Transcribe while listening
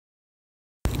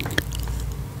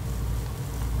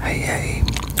Hey,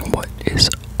 what is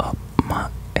up, my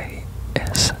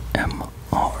ASMR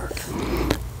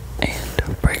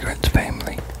and fragrance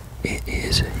family? It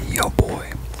is your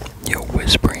boy, your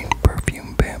whispering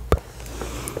perfume pimp,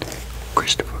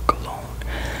 Christopher Cologne,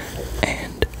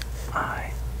 and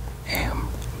I am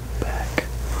back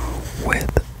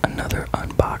with another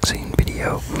unboxing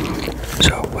video.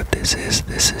 So what this is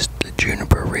the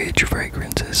Juniper Ridge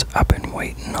fragrances I've been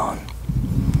waiting on.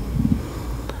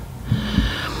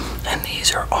 And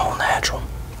these are all natural.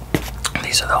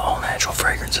 These are the all natural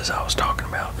fragrances I was talking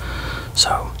about.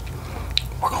 So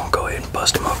we're gonna go ahead and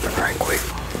bust them open right quick.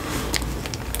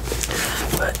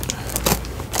 But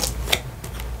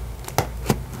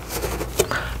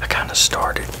I kind of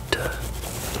started to,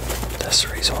 that's the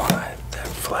reason why that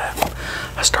flap,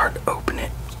 I started to open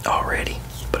it already,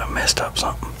 but I messed up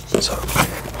something. So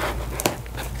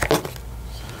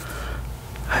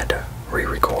I had to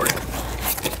re-record it.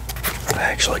 I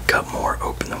actually cut more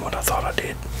open than what I thought I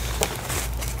did.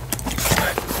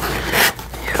 But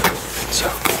yeah, so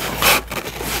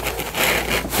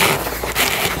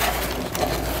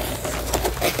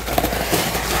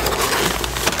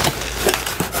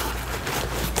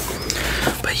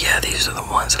but yeah, these are the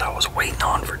ones that I was waiting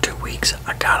on for 2 weeks.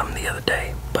 I got them the other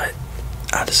day, but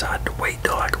I decided to wait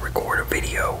till I could record a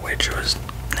video, which was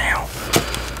now.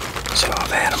 So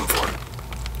I've had them for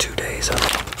 2 days.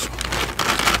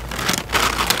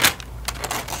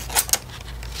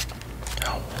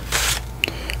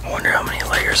 I wonder how many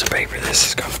layers of paper this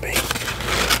is going to be.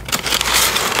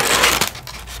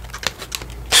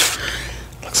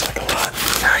 Looks like a lot.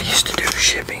 I used to do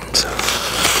shipping, so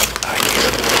I get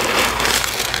it.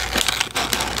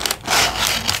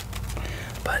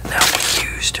 But now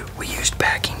we used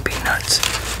packing peanuts.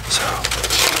 So,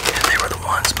 and they were the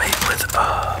ones made with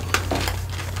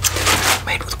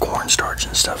cornstarch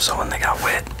and stuff. So when they got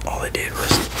wet, all they did was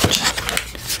just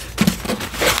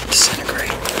disintegrate.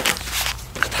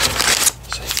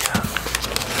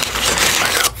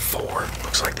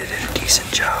 Looks like they did a decent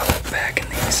job at packing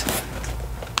these.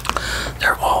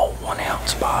 They're all 1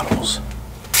 ounce bottles.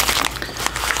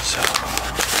 So,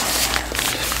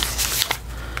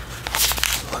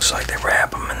 looks like they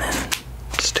wrap them and then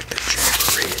stick the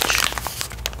Juniper Ridge.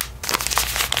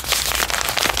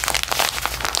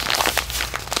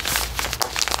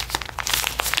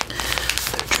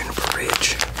 The Juniper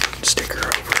Ridge sticker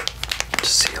over it to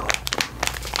seal it.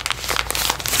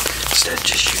 Instead of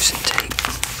just using tape.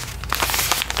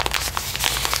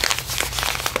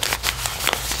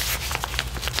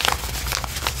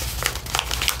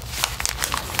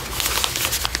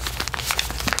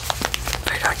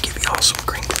 Some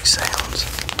crinkly sounds.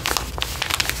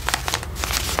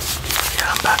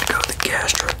 Yeah, I'm about to go to the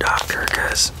gastro doctor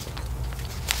because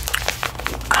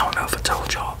I don't know if I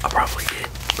told y'all. I probably did,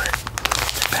 but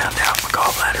they found out my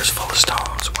gallbladder's full of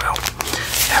stones. Well,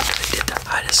 after they did the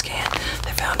IDA scan,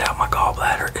 they found out my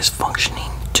gallbladder is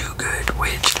functioning too good,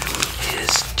 which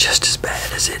is just as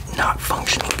bad as it not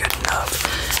functioning good enough.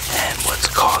 And what's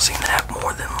causing that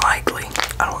more than likely,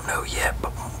 I don't know yet,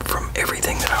 but from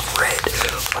everything that I've read,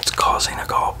 what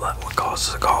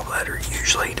causes a gallbladder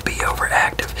usually to be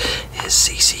overactive is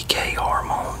CCK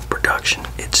hormone production.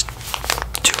 It's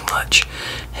too much,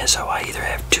 and so I either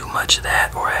have too much of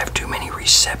that or I have too many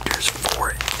receptors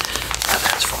for it. Now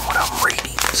that's from what I'm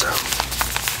reading. So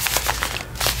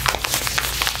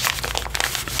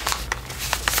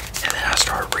and then I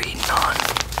started reading on,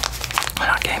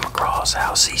 and I came across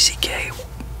how CCK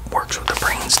works with the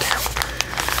brainstem.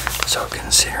 So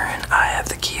considering I have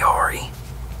the Chiari,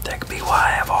 that could be why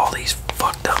I have all these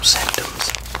fucked up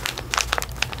symptoms.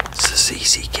 It's the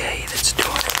CCK that's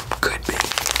doing it. Could be.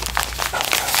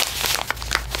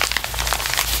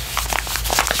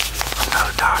 I'm not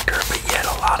a doctor, but yet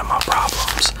a lot of my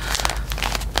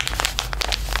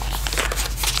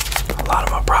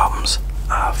problems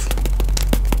I've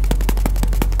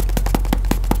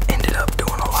ended up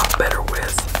doing a lot better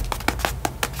with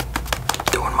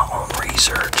doing my own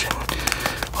research and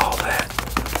all that.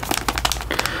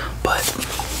 But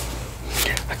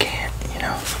I can't,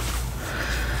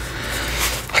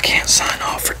 I can't sign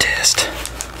off for tests.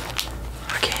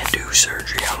 I can't do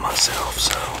surgery on myself,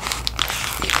 so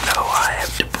even though I have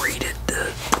debrided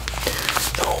the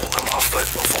hole in my foot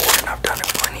before, and I've done it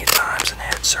plenty of times and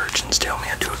had surgeons tell me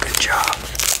I do a good job.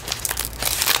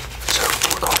 So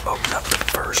we're gonna open up the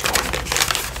first one.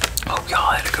 Hope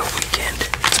y'all had a good weekend.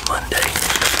 It's Monday.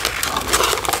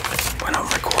 When I'm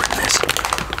recording this,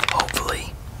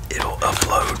 hopefully it'll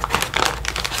upload.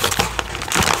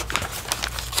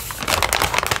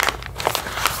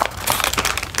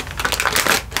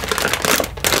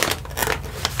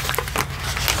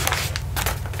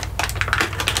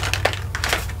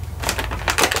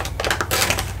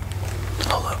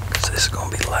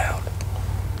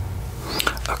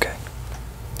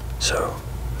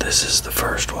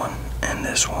 And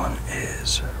this one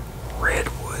is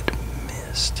Redwood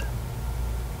Mist.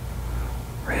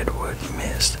 Redwood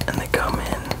Mist. And they come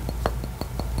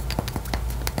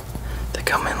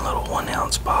in little 1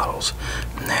 ounce bottles.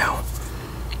 Now,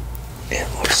 it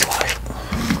looks like,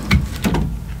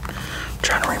 I'm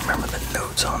trying to remember the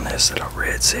notes on this that I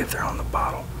read, see if they're on the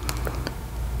bottle.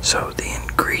 So the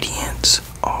ingredients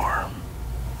are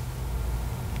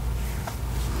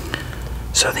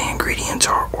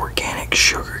organic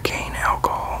sugarcane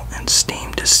alcohol and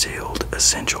steam distilled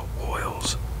essential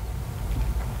oils.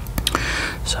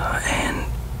 So, and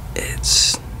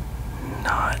it's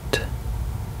not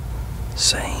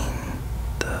saying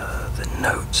the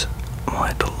notes. I'm gonna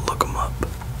have to look them up.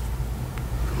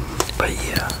 But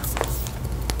yeah.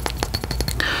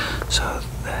 So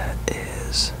that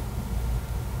is,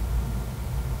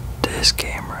 this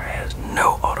camera has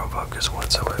no autofocus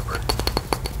whatsoever.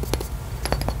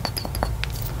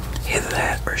 Either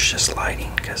that or it's just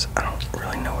lighting, because I don't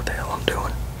really know what the hell I'm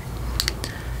doing.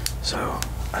 So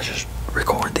I just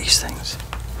record these things.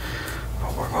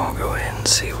 But we're gonna go ahead and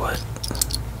see what.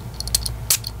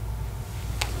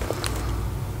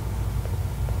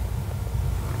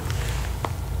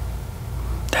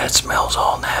 That smells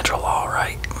all natural,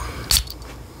 alright.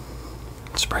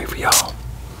 Spray for y'all.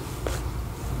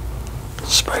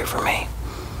 Spray for me.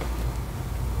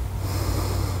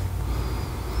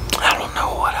 I don't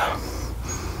know what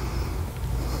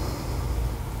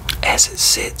as it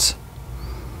sits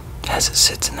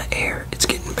in the air, it's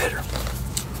getting better.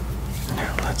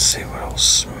 Now let's see what it'll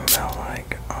smell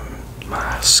like on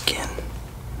my skin.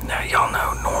 Now y'all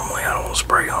know normally I don't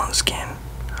spray on skin.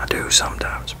 I do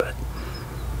sometimes, but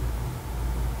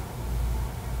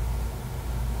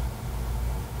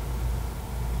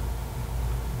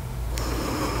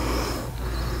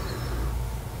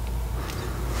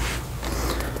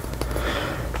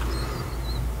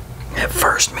at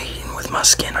first meeting with my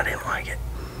skin, I didn't like it.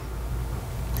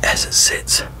 As it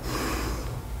sits,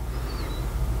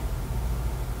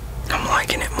 I'm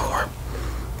liking it more.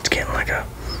 It's getting like a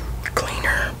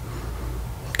cleaner,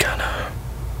 kind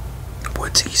of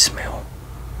woodsy smell.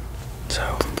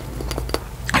 So,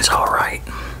 it's alright.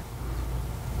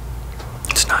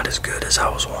 It's not as good as I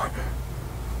was wanting.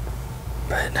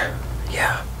 But,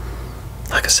 yeah.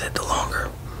 Like I said, the longer,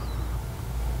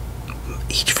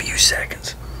 each few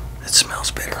seconds, it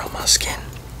smells better on my skin.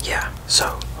 Yeah,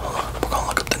 so, hold on, we're gonna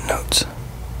look up the notes.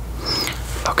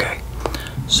 Okay,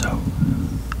 so,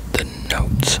 the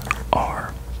notes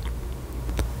are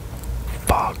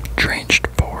fog-drenched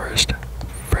forest,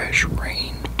 fresh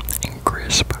rain, and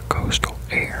crisp coastal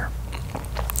air.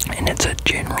 And it's a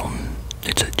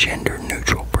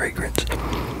gender-neutral fragrance.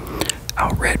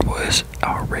 Our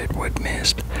redwood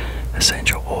mist,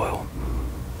 essential oil,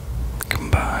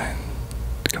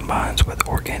 combines with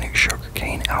organic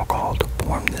sugarcane alcohol to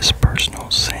form this personal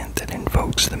scent that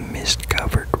invokes the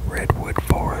mist-covered redwood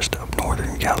forest of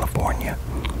Northern California.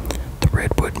 The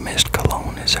Redwood Mist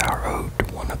Cologne is our ode to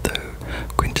one of the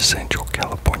quintessential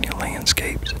California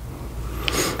landscapes,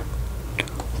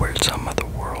 where some of the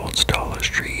world's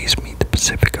tallest trees meet the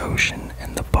Pacific Ocean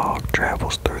and the fog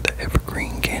travels through the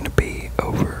evergreen canopy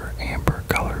over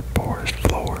amber-colored forest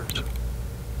floors.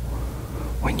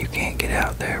 When you can't get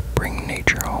out there, bring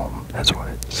nature home. That's what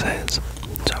it says.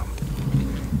 So,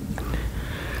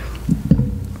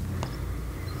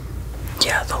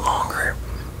 yeah, the longer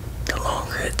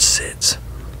it sits,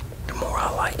 the more I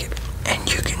like it.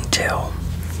 And you can tell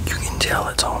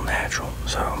it's all natural.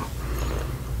 So,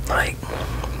 like,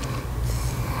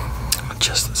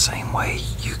 just the same way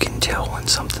you can tell when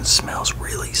something smells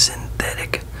really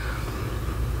synthetic.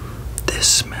 This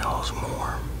smells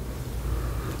more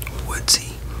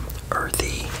woodsy,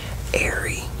 earthy,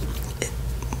 airy,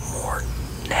 more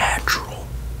natural,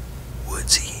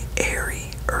 woodsy,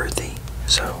 airy, earthy.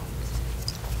 So,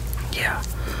 yeah.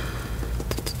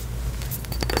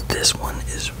 But this one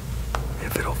is,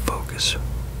 if it'll focus,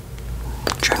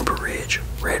 Juniper Ridge,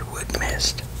 Redwood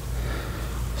Mist.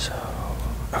 So,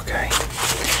 okay.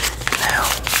 Now,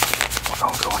 we're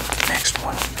gonna go into the next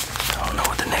one. I don't know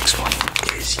what the next one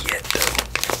is yet, though.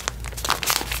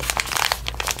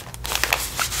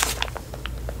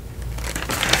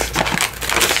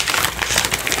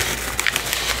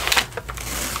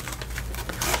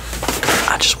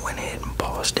 I just went ahead and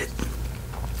paused it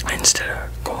instead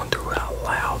of going through it out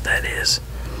loud, that is.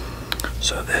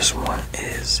 So this one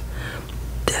is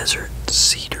Desert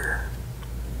Cedar.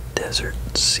 Desert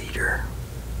Cedar.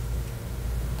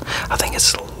 I think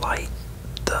it's light.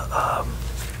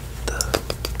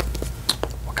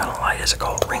 What kind of light is it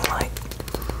called? Ring light.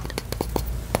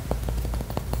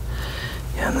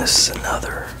 Yeah, and this is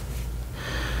another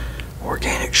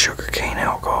like sugarcane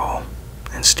alcohol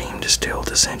and steam distilled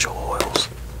essential oils.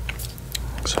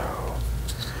 So,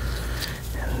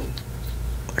 and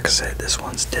like I said, this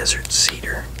one's desert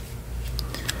cedar.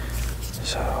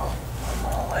 So I'm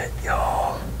gonna let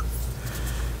y'all,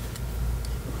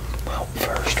 well,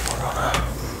 first we're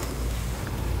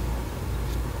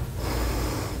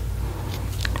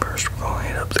gonna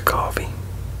hit up the coffee.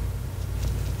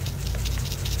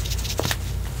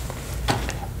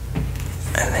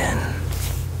 And then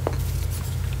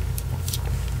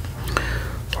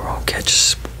we're gonna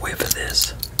catch a whiff of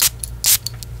this.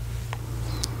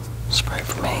 Spray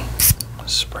for me,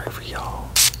 spray for y'all.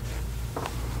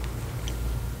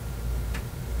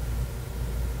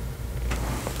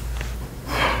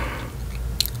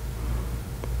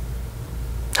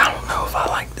 I don't know if I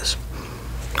like this.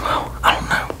 Well, I don't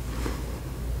know.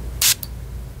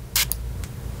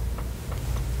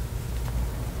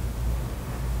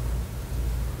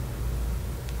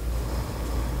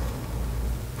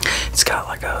 It's got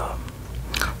like a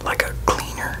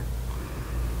cleaner.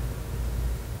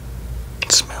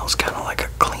 It smells kind of like a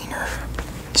cleaner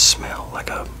smell, like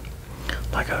a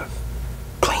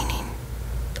cleaning.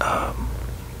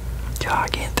 Yeah, I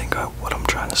can't think of what I'm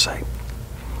trying to say.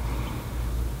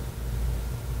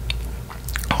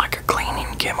 Like a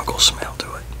cleaning chemical smell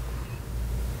to it.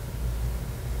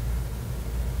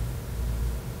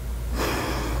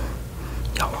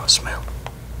 Y'all want to smell?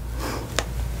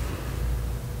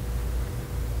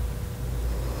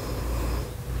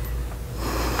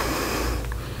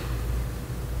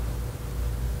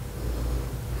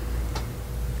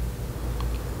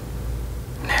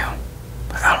 Now,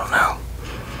 I don't know.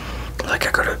 Like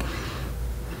I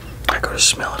gotta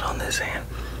smell it on this hand,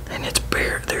 and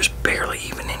there's barely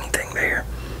even anything there.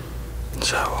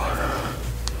 So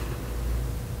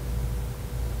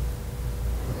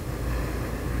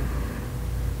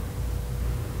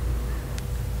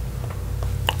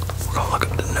we're gonna look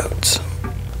at the notes.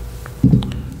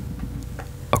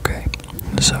 Okay,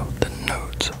 so the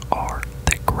notes are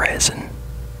thick resin,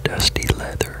 dusty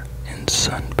leather, and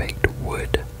sun-baked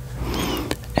wood.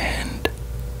 And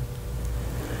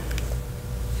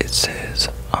it says,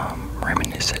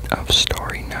 reminiscent of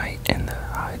starry night in the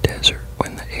high desert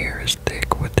when the air is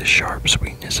thick with the sharp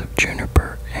sweetness of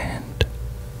juniper and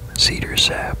cedar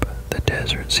sap. The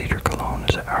desert cedar Cologne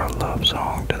is our love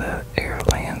song to the air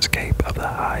landscape of the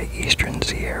high eastern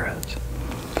Sierras.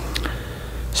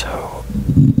 So,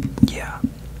 yeah.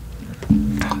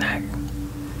 That,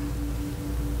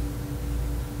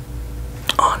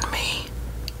 on me,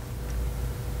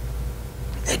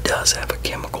 it does have a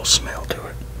chemical smell to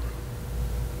it.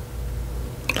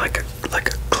 Like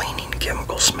a cleaning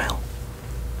chemical smell.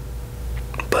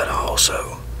 But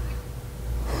also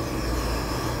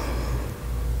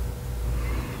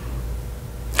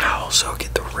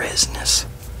get the resiness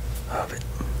of it.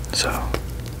 So,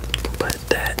 but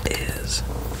that is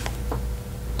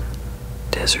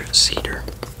desert cedar.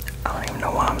 I don't even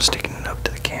know why I'm sticking it up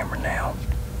to the camera now.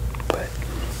 But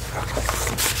okay.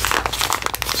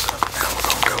 So now we're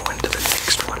gonna go into the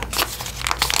next one.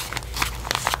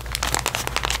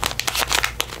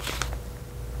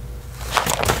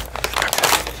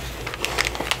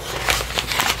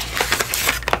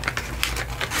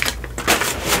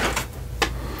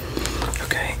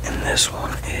 Okay, and this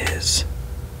one is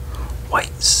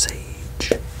white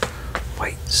sage.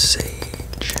 White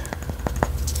sage.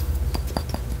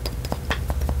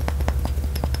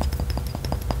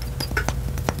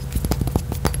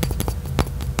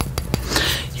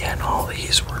 Yeah, and all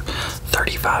these were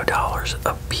 $35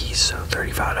 a piece, so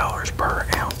 $35 per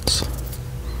ounce.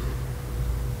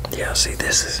 Yeah, see,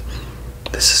 this is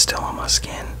still on my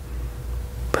skin,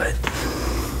 but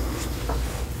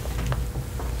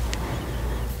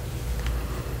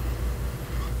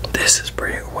this is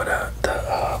pretty.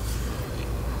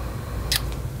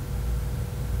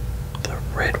 The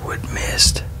redwood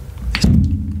mist.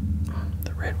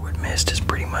 The redwood mist is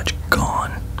pretty much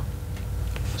gone.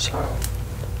 So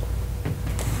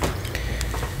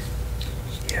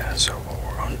yeah. So what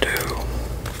we're gonna do?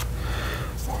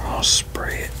 We're gonna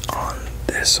spray it on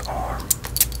this arm.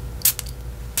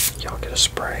 Y'all get a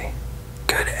spray.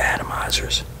 Good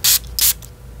atomizers.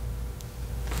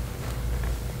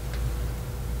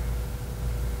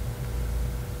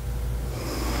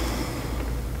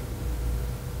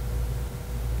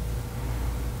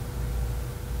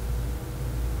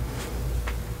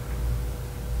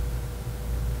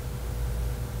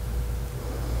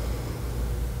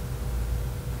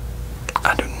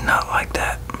 I do not like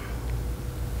that.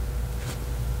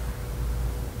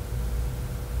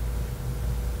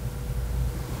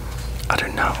 I do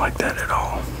not like that at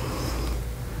all.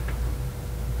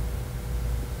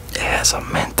 has a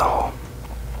menthol.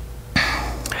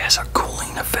 It has a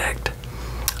cooling effect.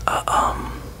 It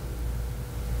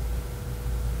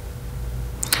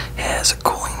has a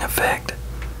cooling effect.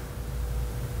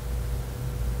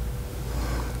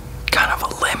 Kind of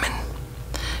a lemon,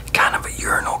 kind of a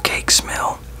urinal cake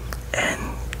smell,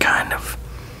 and kind of,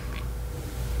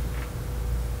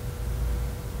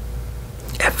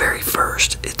 at very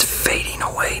first, it's fading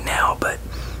away now, but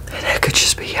that could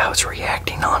just be how it's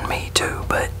reacting on me too.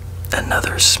 But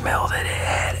another smell that it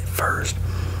had at first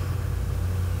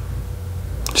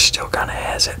still kind of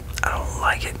has it. I don't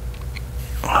like it.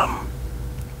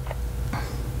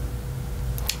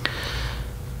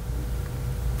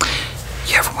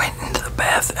 You ever went into the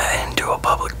into a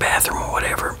public bathroom or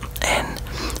whatever, and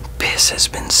piss has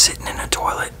been sitting in a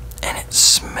toilet, and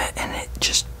it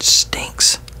just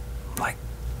stinks like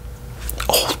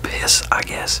old piss, I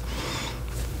guess.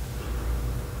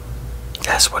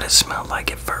 That's what it smelled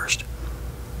like at first.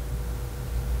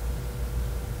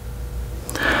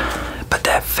 But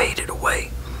that faded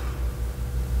away.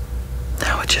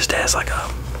 Now it just has like a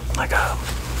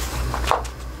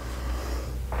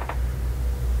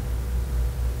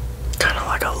kind of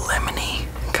like a lemony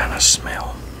kind of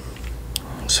smell.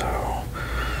 So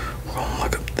we're gonna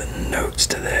look up the notes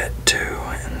to that too,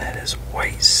 and that is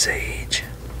white sage.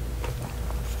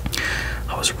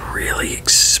 I was really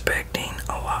expecting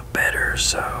a lot better,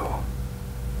 so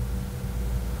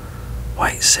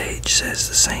white sage says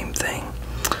the same thing.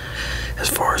 As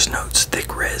far as notes,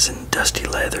 thick resin, dusty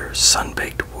leather,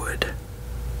 sun-baked wood.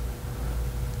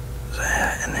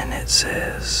 And then it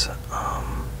says,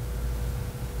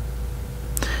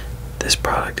 this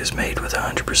product is made with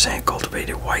 100%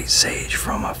 cultivated white sage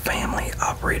from a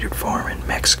family-operated farm in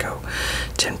Mexico.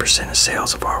 10% of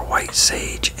sales of our white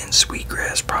sage and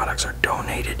sweetgrass products are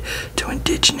donated to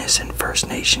indigenous and First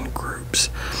Nation groups.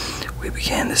 We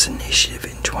began this initiative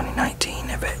in 2019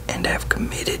 and have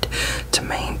committed to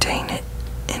maintain it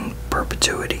in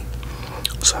perpetuity.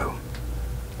 So,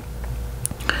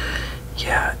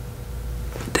 yeah,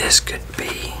 this could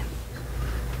be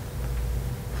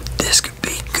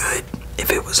good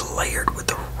if it was layered with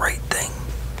the right thing.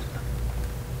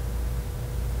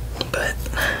 But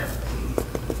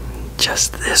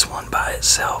just this one by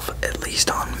itself, at least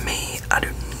on me, I do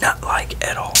not like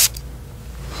at all.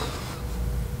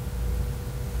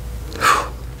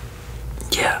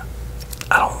 Yeah,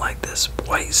 I don't like this.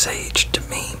 White sage to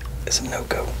me is a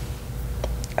no-go.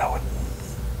 I would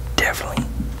definitely,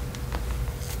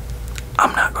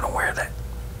 I'm not gonna wear that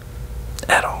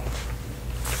at all.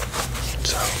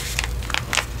 So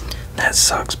that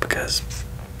sucks because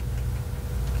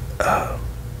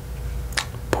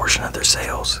portion of their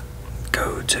sales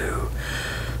go to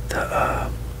the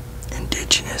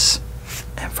indigenous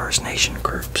and First Nation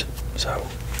groups. So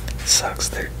it sucks.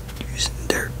 They're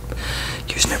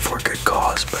using it for a good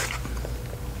cause. But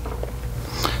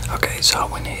okay, so I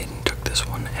went ahead and took this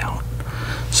one out.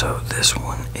 So this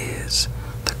one is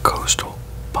the coastal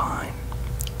pine.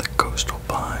 The coastal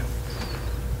pine.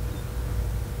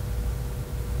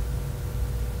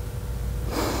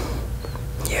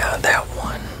 Yeah, that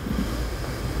one.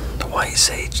 The white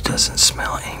sage doesn't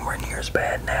smell anywhere near as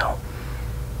bad now,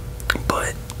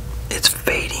 but it's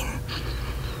fading.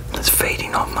 It's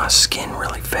fading off my skin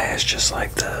really fast, just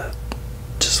like the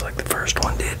first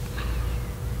one did.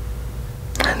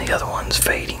 And the other one's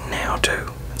fading now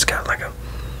too. It's got like a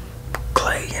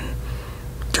clay and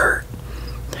dirt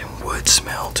and wood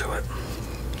smell to it.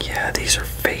 Yeah, these are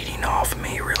fading off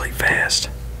me really fast.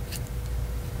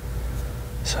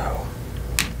 So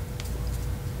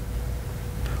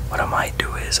what I might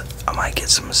do is I might get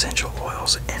some essential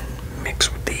oils and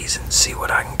mix with these and see what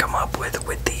I can come up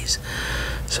with these.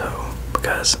 So,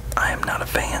 because I am not a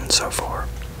fan so far.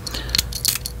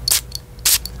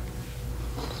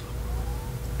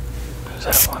 There's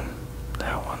that one.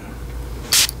 That one.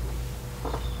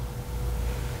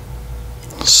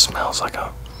 Smells like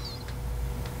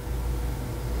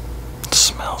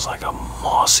a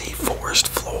mossy forest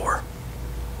floor.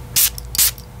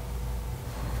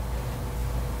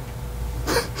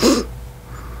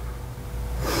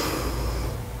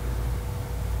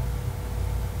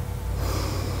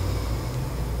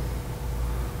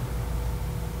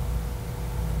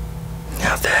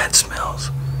 Now that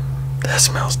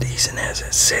smells decent as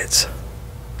it sits.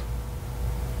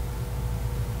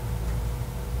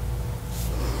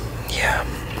 Yeah.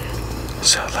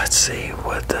 So let's see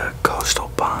what the coastal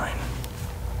pine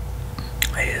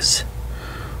is,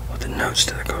 what the notes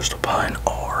to the coastal pine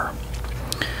are.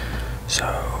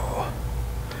 So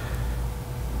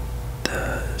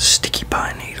the sticky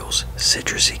pine needles,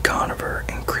 citrusy conifer,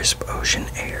 and crisp ocean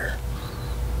air.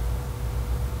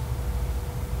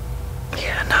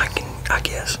 I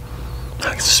guess.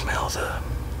 I can smell the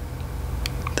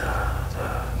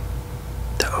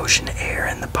ocean air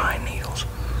and the pine needles.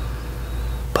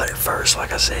 But at first,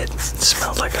 like I said, it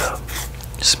smelled like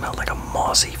a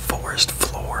mossy forest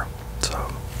floor.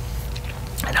 So,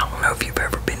 and I don't know if you've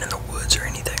ever been in the woods or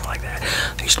anything like that.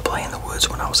 I used to play in the woods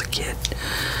when I was a kid,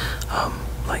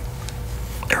 like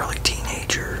early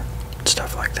teenager,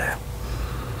 stuff like that.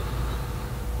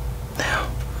 Now,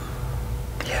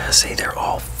 yeah, see, they're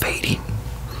all fading.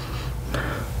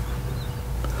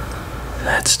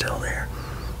 That's still there.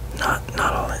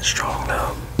 Not all that strong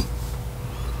though.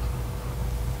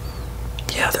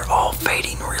 Yeah, they're all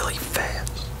fading really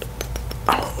fast.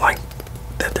 I don't like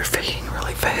that they're fading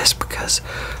really fast because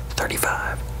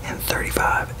 35 and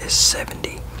 35 is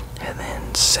 70, and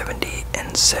then 70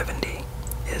 and 70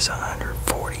 is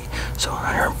 140. So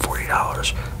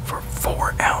 $140 for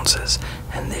 4 ounces,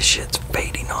 and this shit's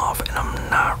fading off, and I'm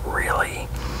not really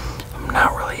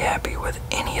happy with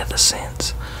any of the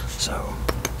scents. So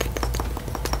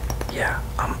yeah,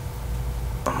 I'm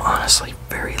honestly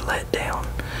very let down,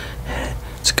 and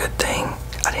it's a good thing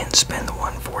I didn't spend the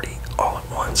 $140 all at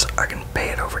once. I can pay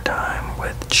it over time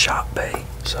with shop pay.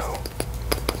 So,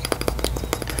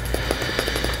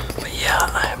 but yeah,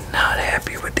 I am not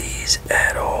happy with these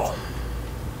at all.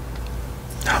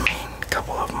 I mean, a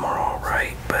couple of them are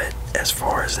alright, but as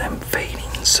far as them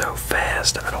fading so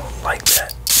fast, I don't like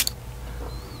that.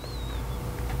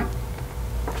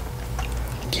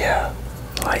 Yeah,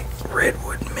 like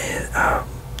redwood,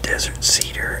 desert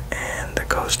cedar, and the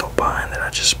coastal pine that I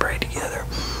just sprayed together.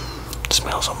 It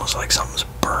smells almost like something's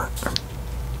burnt.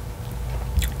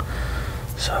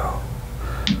 So,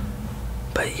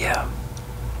 but yeah,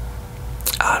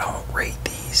 I don't rate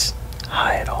these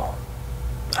high at all.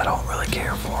 I don't really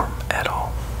care for them at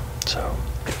all. So,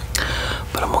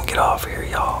 but I'm gonna get off here,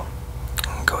 y'all.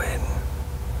 I'm gonna go ahead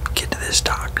and get to this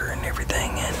doctor and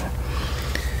everything, and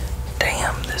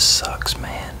damn, this sucks,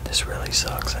 man. This really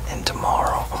sucks. And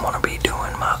tomorrow I'm gonna be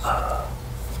doing my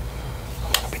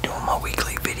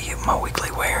weekly video, my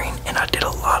weekly wearing, and I did a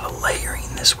lot of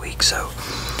layering this week. So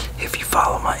if you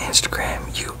follow my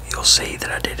Instagram, you'll see that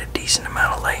I did a decent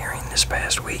amount of layering this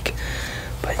past week.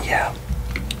 But yeah,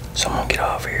 so I'm gonna get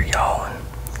off here, y'all, and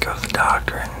go to the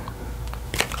doctor and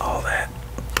all that.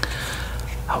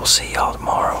 I will see y'all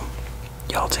tomorrow.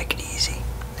 Y'all take it easy,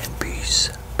 and peace,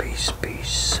 peace,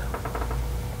 peace.